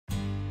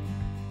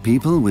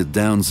People with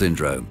Down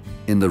syndrome,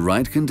 in the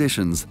right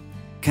conditions,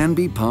 can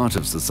be part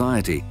of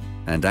society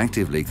and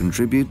actively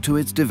contribute to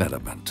its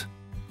development.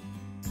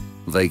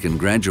 They can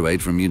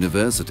graduate from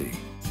university,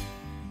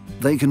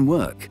 they can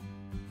work,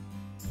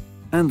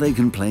 and they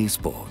can play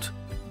sport.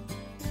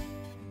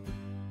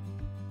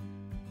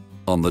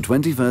 On the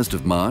 21st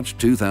of March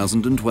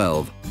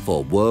 2012,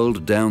 for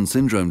World Down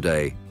Syndrome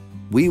Day,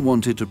 we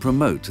wanted to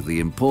promote the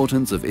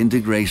importance of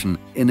integration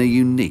in a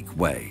unique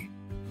way,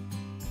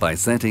 by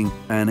setting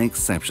an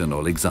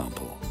exceptional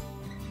example.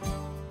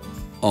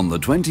 On the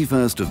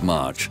 21st of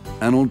March,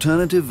 an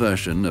alternative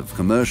version of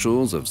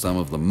commercials of some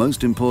of the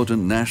most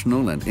important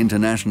national and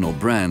international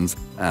brands,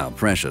 our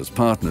precious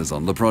partners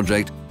on the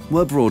project,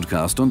 were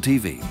broadcast on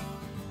TV.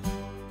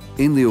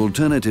 In the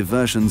alternative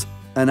versions,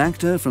 an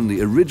actor from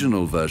the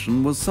original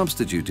version was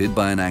substituted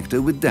by an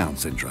actor with Down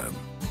syndrome.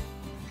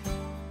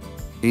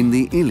 In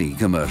the Illy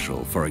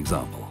commercial, for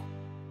example.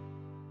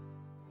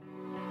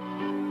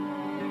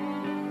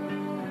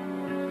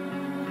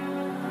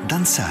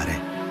 Danzare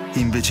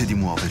invece di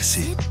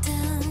muoversi.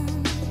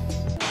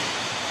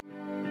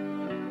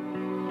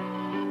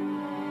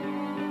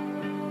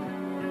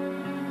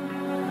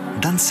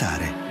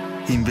 Danzare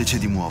invece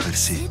di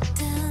muoversi.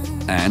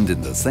 And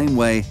in the same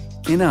way,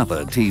 in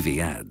other TV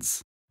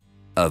ads.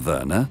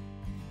 Averna,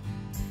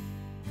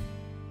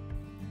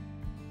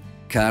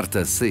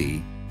 Carta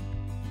C,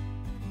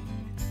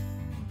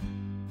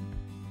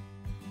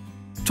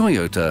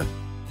 Toyota,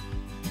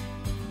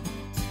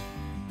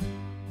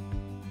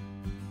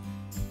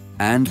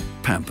 and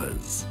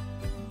Pampers.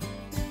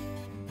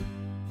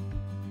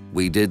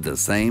 We did the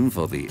same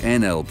for the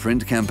NL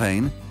print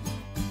campaign,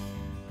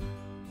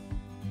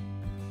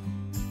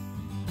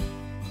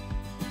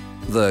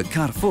 the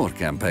Carrefour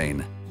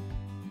campaign,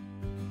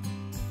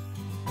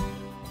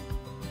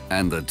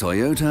 and the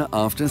Toyota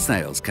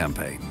after-sales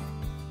campaign.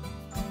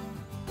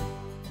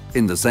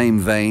 In the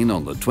same vein,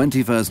 on the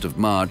 21st of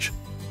March,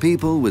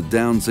 people with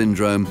Down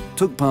syndrome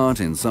took part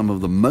in some of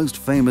the most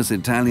famous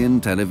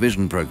Italian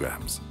television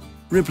programs,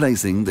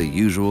 replacing the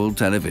usual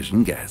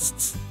television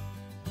guests.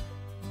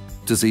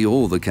 To see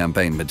all the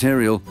campaign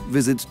material,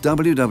 visit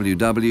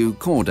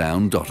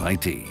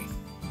www.coordown.it.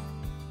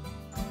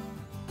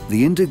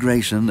 The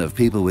integration of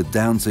people with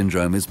Down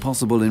syndrome is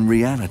possible in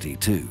reality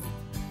too.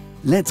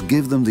 Let's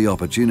give them the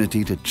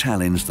opportunity to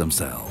challenge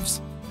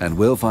themselves, and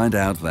we'll find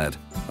out that,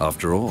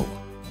 after all,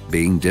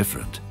 being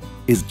different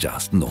is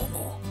just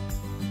normal.